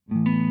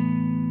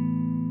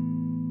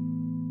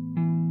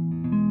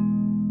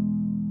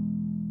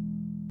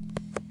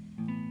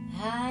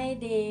Hi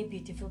there,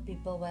 beautiful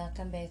people.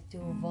 Welcome back to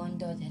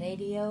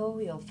Radio,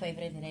 your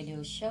favorite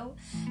radio show.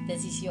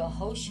 This is your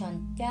host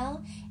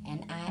Chantel,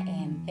 and I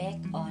am back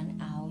on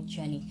our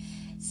journey.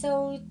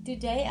 So,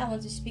 today I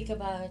want to speak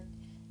about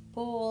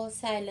Paul,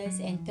 Silas,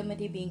 and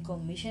Timothy being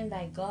commissioned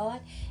by God.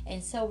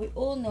 And so, we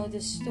all know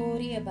the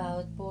story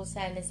about Paul,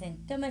 Silas, and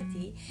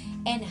Timothy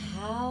and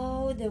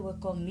how they were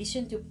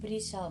commissioned to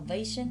preach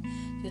salvation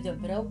to the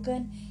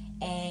broken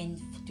and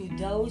to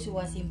those who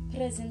was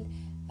imprisoned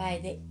by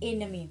the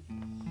enemy.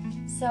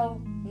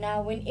 So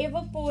now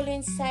whenever Paul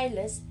and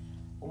Silas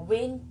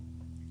went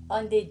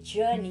on their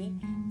journey,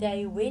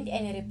 they went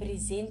and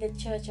represent the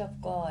church of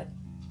God.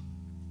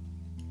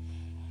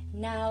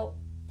 Now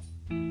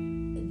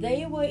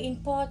they were in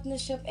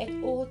partnership at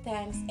all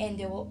times, and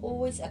they were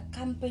always a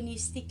company,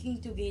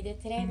 sticking together,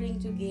 traveling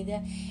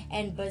together,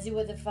 and busy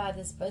with the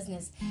Father's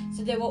business.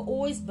 So they were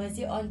always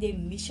busy on their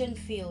mission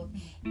field.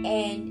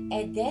 And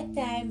at that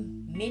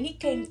time, many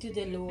came to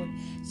the Lord.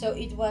 So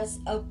it was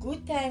a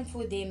good time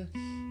for them,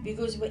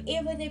 because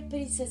wherever they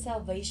preached the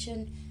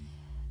salvation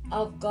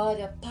of God,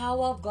 the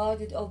power of God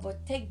would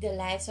overtake the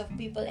lives of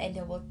people, and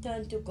they will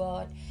turn to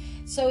God.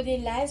 So their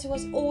lives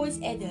was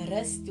always at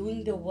risk,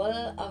 doing the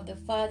will of the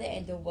Father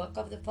and the work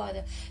of the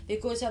Father,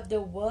 because of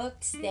the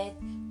works that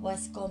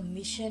was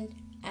commissioned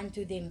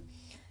unto them.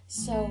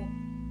 So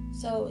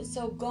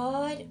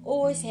God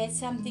always had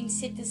something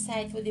set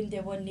aside for them. They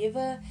were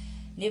never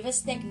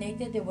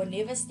stagnated. They were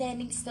never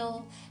standing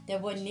still. They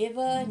were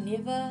never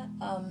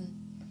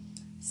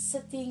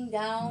sitting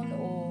down,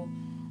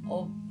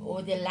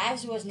 or their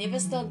lives was never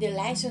still. Their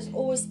lives was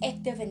always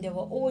active, and they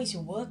were always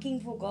working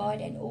for God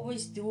and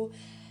always do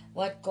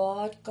what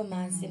God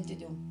commands them to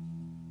do.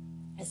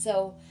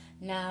 So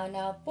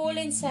now Paul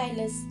and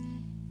Silas,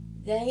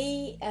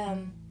 they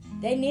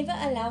never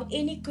allowed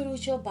any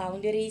crucial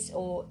boundaries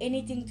or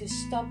anything to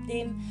stop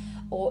them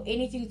or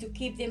anything to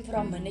keep them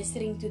from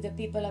ministering to the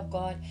people of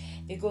God,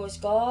 because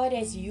God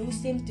has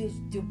used them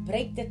to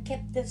break the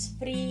captives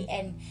free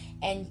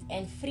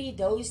and free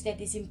those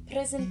that is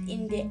imprisoned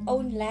in their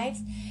own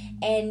lives.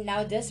 And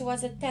now this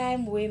was a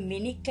time where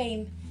many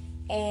came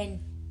and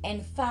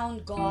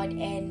found God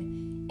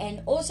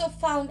and also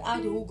found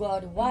out who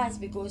God was,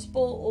 because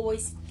Paul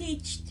always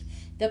taught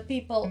the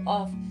people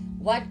of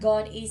what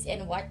God is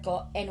and what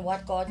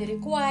God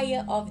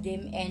requires of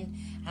them, and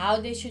how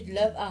they should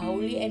live a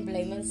holy and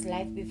blameless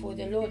life before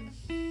the Lord.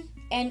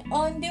 And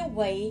on their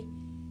way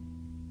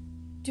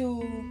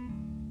to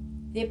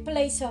the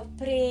place of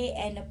prayer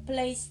and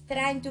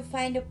trying to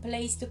find a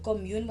place to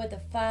commune with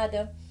the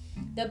Father,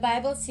 the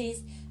Bible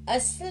says a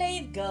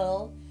slave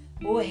girl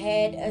who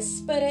had a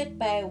spirit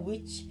by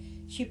which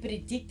she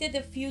predicted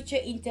the future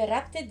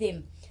interrupted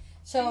them.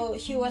 So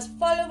she was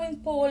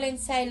following Paul and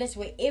Silas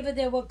wherever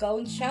they were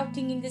going,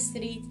 shouting in the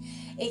streets,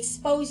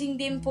 exposing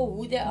them for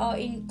who they are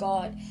in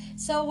God.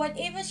 So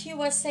whatever she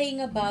was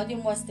saying about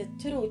them was the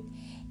truth.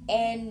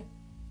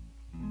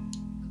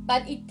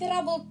 But it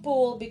troubled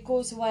Paul,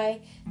 because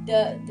why?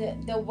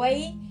 The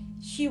way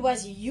she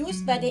was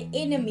used by the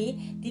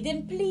enemy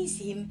didn't please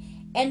him.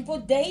 And for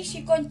days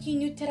she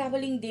continued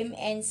troubling them,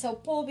 and so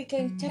Paul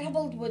became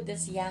troubled with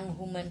this young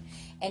woman,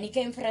 and he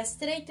became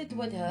frustrated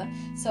with her.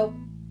 So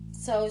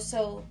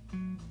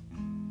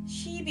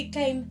she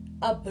became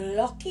a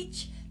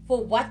blockage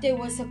for what they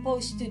were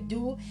supposed to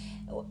do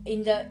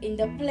in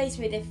the place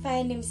where they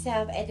find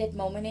themselves at that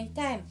moment in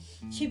time.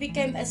 She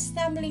became a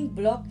stumbling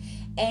block,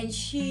 and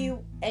she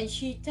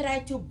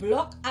tried to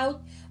block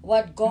out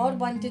what God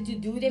wanted to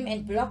do them,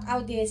 and block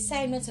out their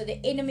assignment. So the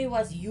enemy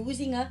was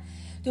using her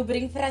to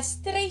bring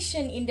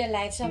frustration in the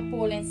lives of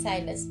Paul and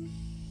Silas.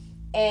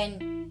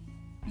 And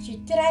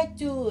she tried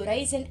to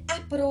raise an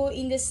uproar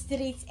in the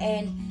streets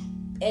and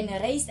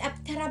raised up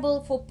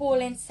trouble for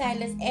Paul and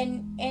Silas,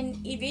 and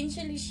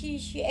eventually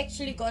she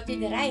actually got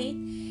it right.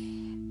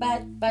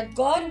 But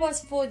God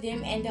was for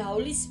them, and the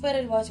Holy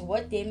Spirit was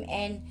with them,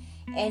 and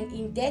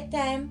in that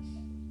time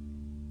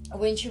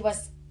when she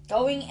was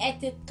going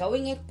at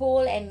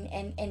Paul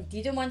and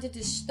didn't want it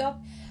to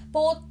stop,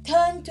 Paul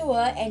turned to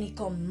her and he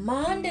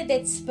commanded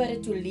that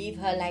spirit to leave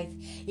her life.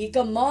 He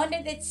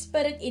commanded that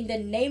spirit in the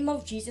name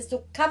of Jesus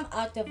to come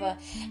out of her.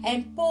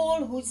 And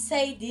Paul would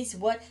say this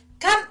word,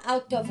 "Come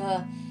out of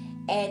her."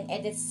 And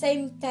at the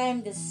same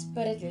time, the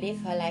spirit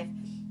left her life.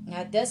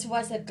 Now this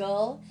was a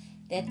girl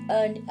that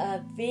earned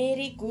a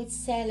very good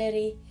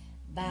salary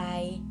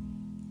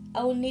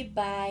only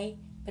by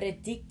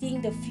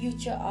predicting the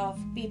future of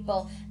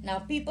people. Now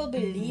people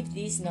believe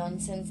this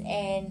nonsense,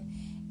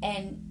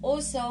 and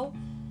also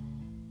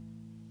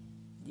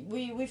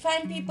we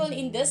find people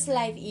in this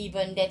life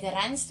even that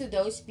runs to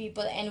those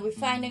people, and we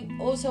find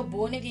also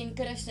born again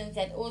Christians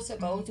that also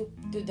go to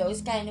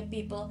those kind of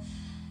people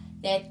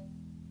that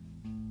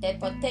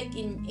partake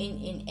in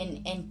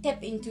and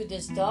tap into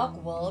this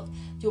dark world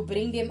to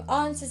bring them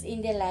answers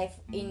in their life.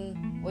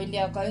 When they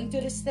are going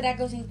through the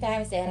struggles in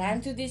times, they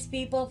run to these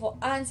people for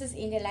answers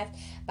in their life,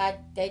 but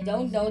they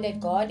don't know that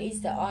God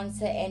is the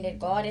answer, and that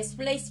God has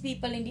placed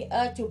people in the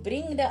earth to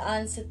bring the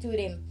answer to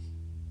them.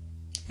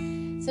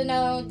 So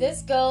now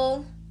this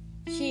girl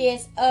She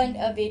has earned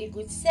a very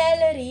good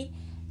salary,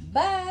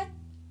 but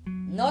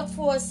not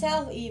for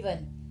herself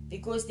even.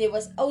 Because there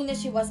was owner,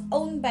 she was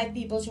owned by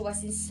people. She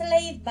was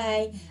enslaved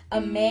by a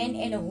man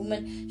and a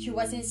woman. She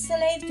was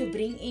enslaved to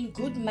bring in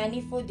good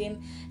money for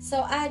them.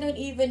 So I don't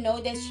even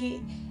know if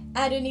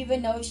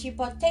she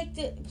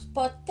partook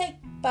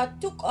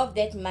of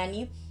that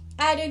money.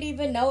 I don't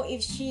even know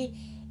if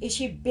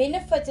she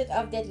benefited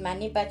of that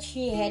money, but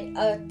she had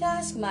a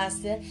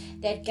taskmaster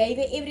that gave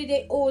her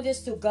everyday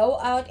orders to go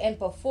out and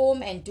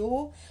perform and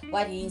do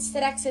what he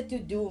instructs her to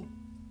do.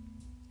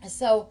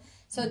 So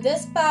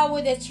this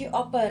power that she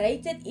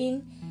operated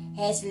in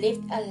has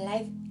left her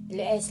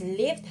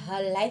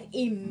life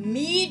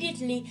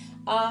immediately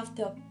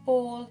after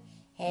Paul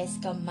has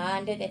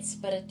commanded that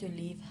spirit to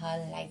leave her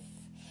life.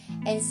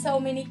 And so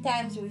many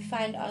times we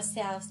find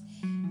ourselves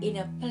in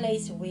a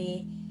place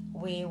where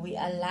we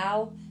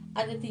allow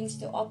other things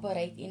to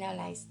operate in our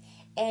lives.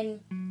 And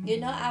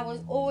I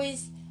will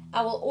always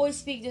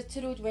speak the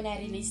truth when I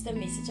release the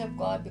message of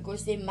God,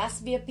 because there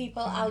must be a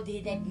people out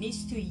there that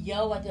needs to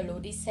hear what the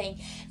Lord is saying.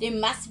 There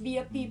must be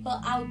a people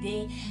out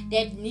there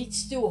that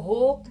needs to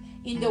walk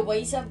in the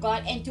ways of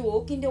God, and to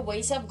walk in the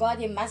ways of God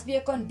there must be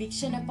a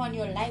conviction upon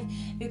your life,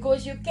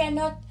 because you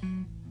cannot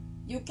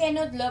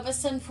live a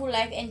sinful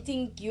life and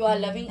think you are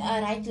living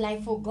a right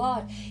life for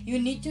God. You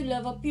need to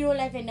live a pure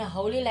life and a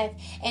holy life.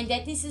 And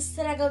that is a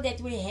struggle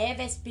that we have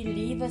as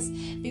believers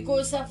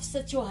because of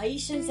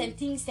situations and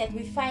things that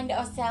we find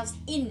ourselves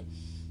in.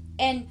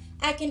 And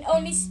I can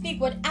only speak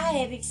what I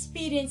have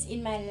experienced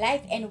in my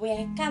life and where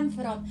I come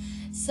from.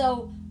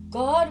 So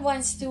God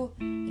wants to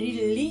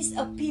release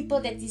a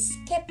people that is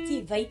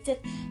captivated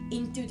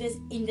in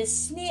the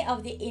snare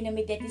of the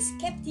enemy, that is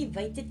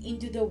captivated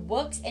into the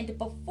works and the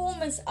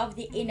performance of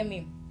the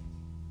enemy.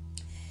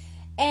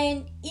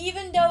 And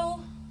even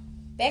though,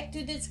 back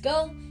to this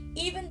girl,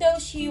 even though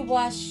she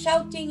was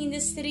shouting in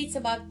the streets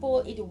about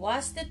Paul, it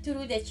was the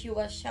truth that she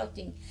was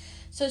shouting.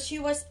 So she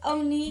was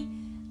only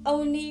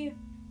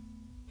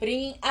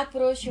bringing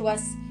uproar. She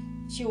was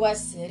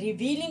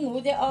revealing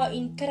who they are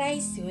in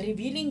Christ,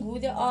 revealing who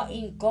they are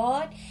in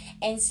God.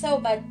 And so,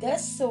 but the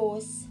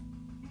source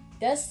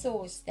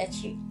that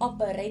she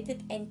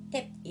operated and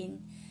tapped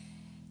in,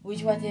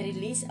 which was the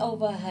release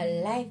over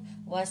her life,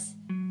 was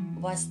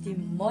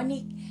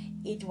demonic.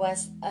 It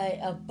was an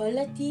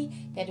ability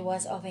that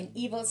was of an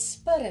evil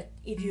spirit.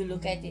 If you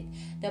look at it,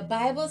 the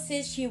Bible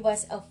says she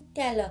was a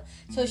teller,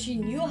 so she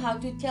knew how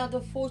to tell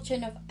the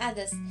fortune of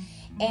others.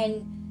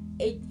 And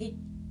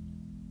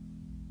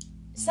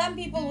some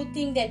people would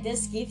think that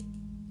this gift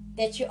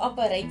that she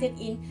operated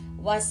in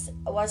was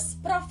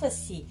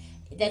prophecy,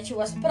 that she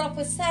was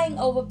prophesying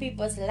over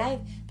people's life,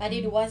 but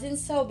it wasn't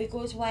so,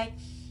 because why?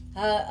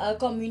 Her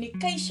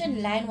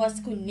communication line was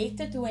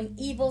connected to an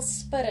evil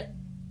spirit.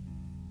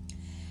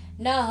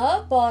 Now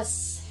her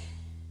boss,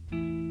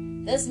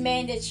 this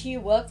man that she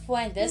worked for,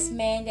 and this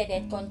man that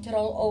had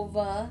control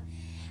over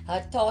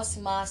her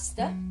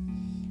taskmaster,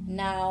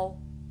 now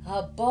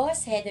her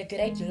boss had a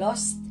great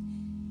loss.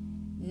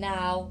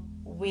 Now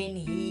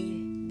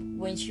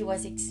when she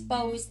was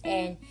exposed,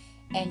 and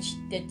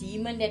the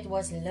demon that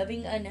was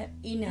living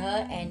in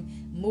her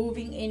and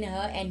moving in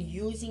her and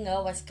using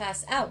her was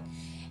cast out.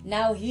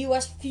 Now he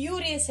was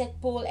furious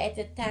at Paul at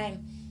the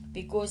time,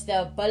 because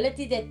the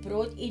ability that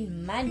brought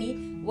in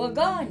money were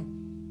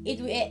gone.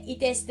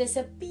 It has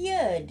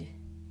disappeared.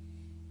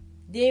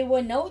 There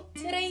were no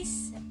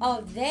trace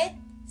of that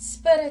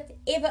spirit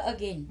ever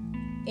again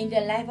in the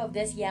life of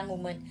this young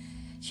woman.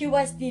 She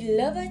was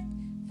delivered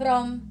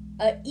from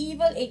an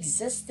evil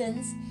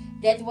existence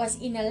that was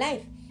in her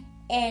life,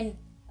 and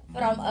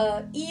from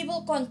an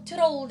evil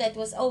control that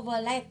was over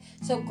her life.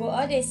 So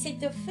God has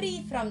set her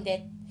free from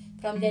that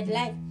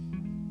life.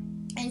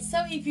 And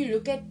so if you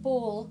look at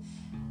Paul,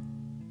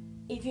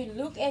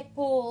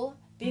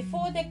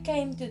 before they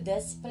came to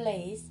this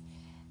place,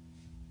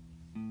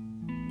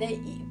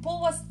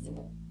 Paul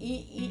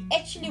he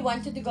actually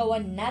wanted to go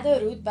another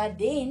route, but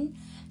then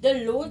the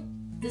Lord,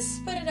 the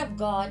Spirit of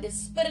God, the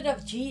Spirit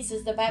of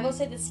Jesus, the Bible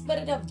said the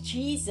Spirit of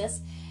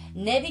Jesus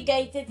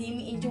navigated him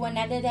into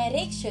another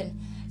direction.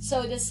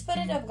 So the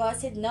Spirit of God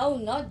said, no,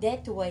 not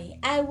that way.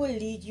 I will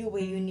lead you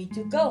where you need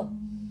to go.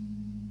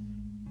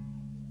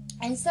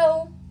 And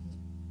so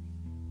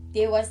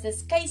there was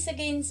this case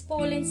against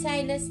Paul and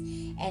Silas,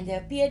 and they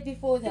appeared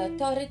before the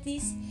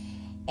authorities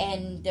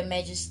and the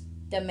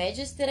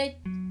magistrate.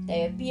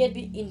 They appeared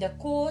in the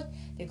court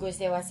because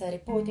there was a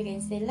report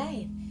against their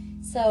life.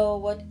 So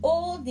with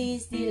all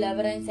these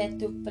deliverance that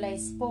took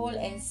place, Paul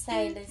and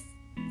Silas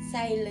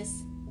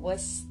were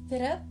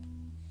stripped,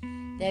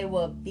 they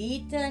were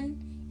beaten,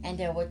 and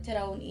they were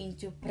thrown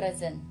into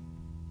prison.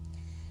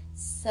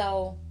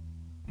 So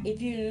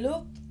if you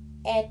look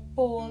at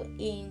Paul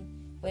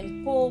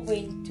when Paul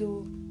went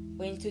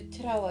to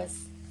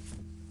Troas,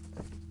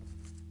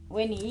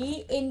 when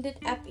he ended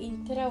up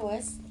in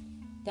Troas,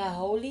 the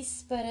Holy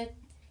Spirit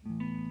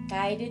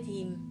guided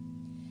him,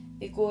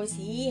 because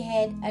he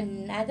had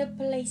another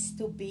place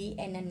to be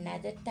and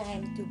another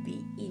time to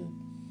be in.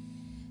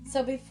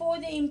 So before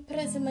the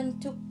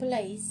imprisonment took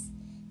place,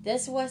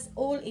 This was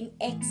all in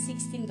Acts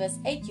 16 verse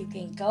 8. You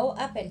can go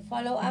up and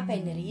follow up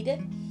and read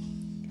it.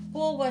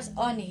 Paul was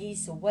on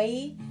his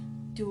way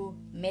to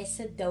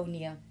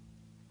Macedonia.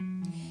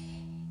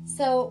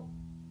 So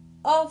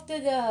after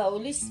the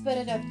Holy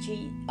Spirit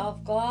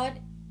of God,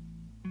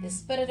 the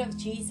Spirit of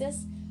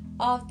Jesus,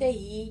 after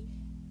he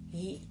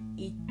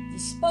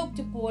spoke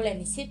to Paul and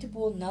he said to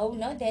Paul, no,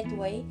 not that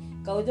way,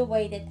 go the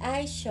way that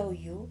I show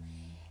you.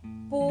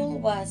 Paul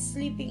was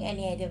sleeping and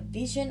he had a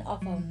vision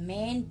of a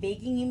man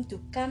begging him to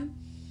come,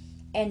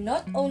 and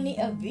not only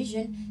a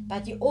vision,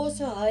 but he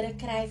also heard a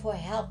cry for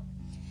help.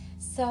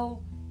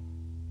 So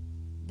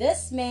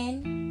this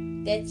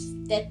man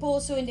that Paul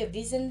saw in the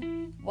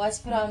vision was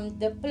from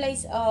the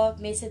place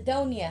of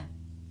Macedonia.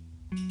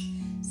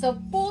 So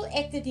Paul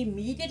acted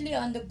immediately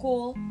on the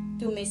call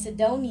to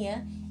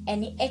Macedonia,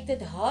 and he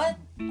acted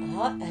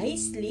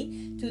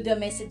hastily to the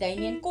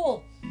Macedonian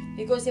call,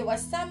 because there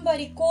was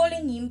somebody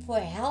calling him for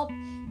help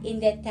in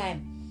that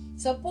time.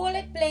 So Paul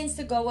had plans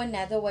to go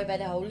another way, but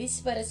the Holy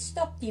Spirit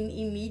stopped him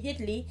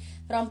immediately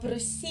from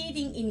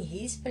proceeding in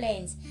his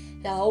plans.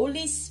 The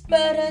Holy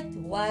Spirit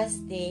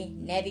was the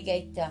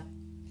navigator.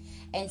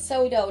 And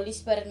so the Holy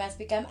Spirit must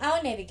become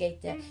our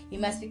navigator. He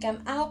must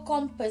become our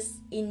compass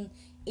in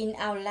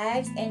our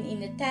lives and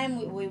in the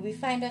time where we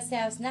find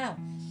ourselves now.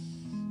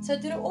 So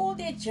through all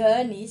their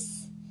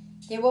journeys,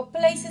 there were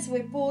places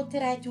where Paul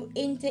tried to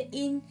enter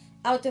in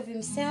out of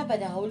himself, but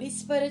the Holy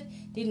Spirit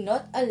did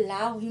not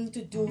allow him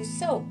to do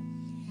so.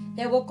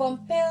 They were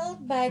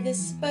compelled by the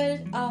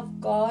Spirit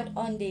of God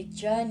on their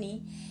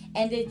journey,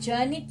 and their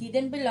journey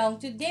didn't belong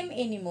to them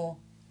anymore.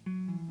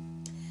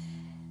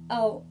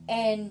 Oh,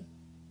 and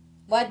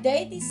what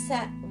they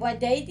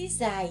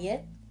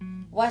desired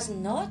was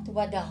not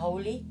what the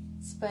Holy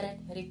Spirit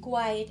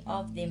required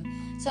of them.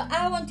 So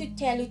I want to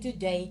tell you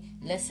today,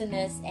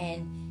 listeners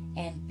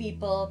and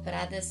people,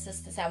 brothers,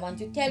 sisters, I want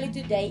to tell you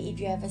today, if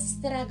you have a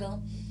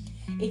struggle,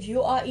 if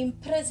you are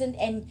imprisoned,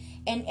 and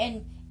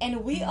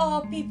we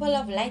are people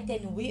of light,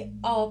 and we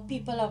are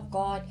people of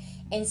God,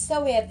 and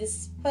so we have the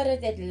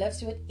Spirit that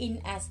lives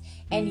within us,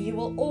 and He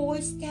will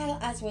always tell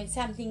us when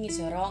something is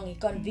wrong. He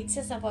convicts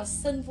us of our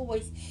sinful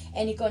ways,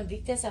 and He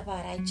convicts us of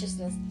our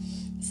righteousness.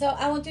 So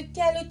I want to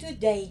tell you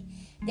today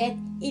that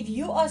if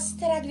you are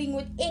struggling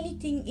with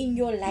anything in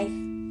your life,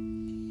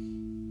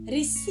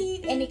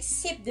 receive and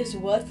accept this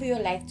word for your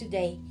life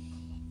today.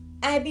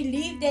 I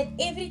believe that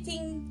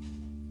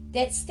everything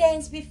that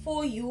stands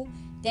before you,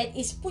 that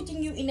is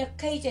putting you in a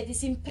cage, that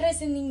is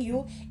imprisoning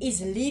you,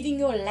 is leaving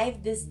your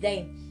life this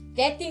day.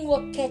 That thing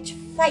will catch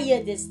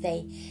fire this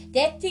day.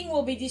 That thing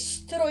will be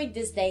destroyed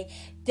this day.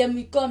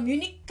 The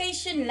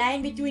communication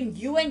line between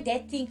you and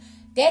that thing,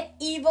 that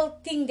evil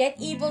thing, that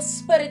evil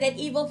spirit, that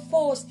evil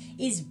force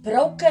is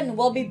broken,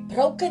 will be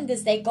broken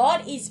this day.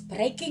 God is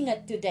breaking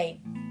it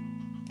today.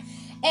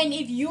 And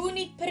if you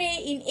need prayer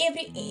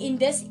in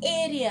this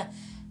area,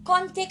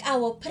 contact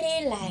our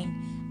prayer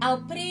line. Our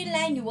prayer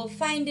line, you will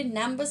find the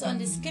numbers on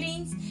the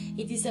screens.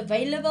 It is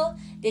available.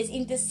 There's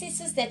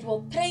intercessors that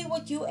will pray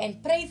with you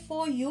and pray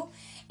for you,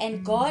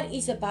 and God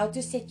is about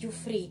to set you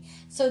free.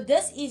 So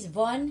this is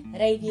One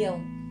Radio,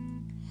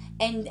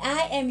 and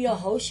I am your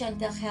host,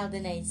 Chantal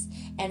Geldenhuys,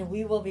 and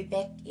we will be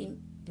back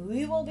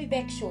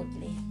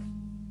shortly.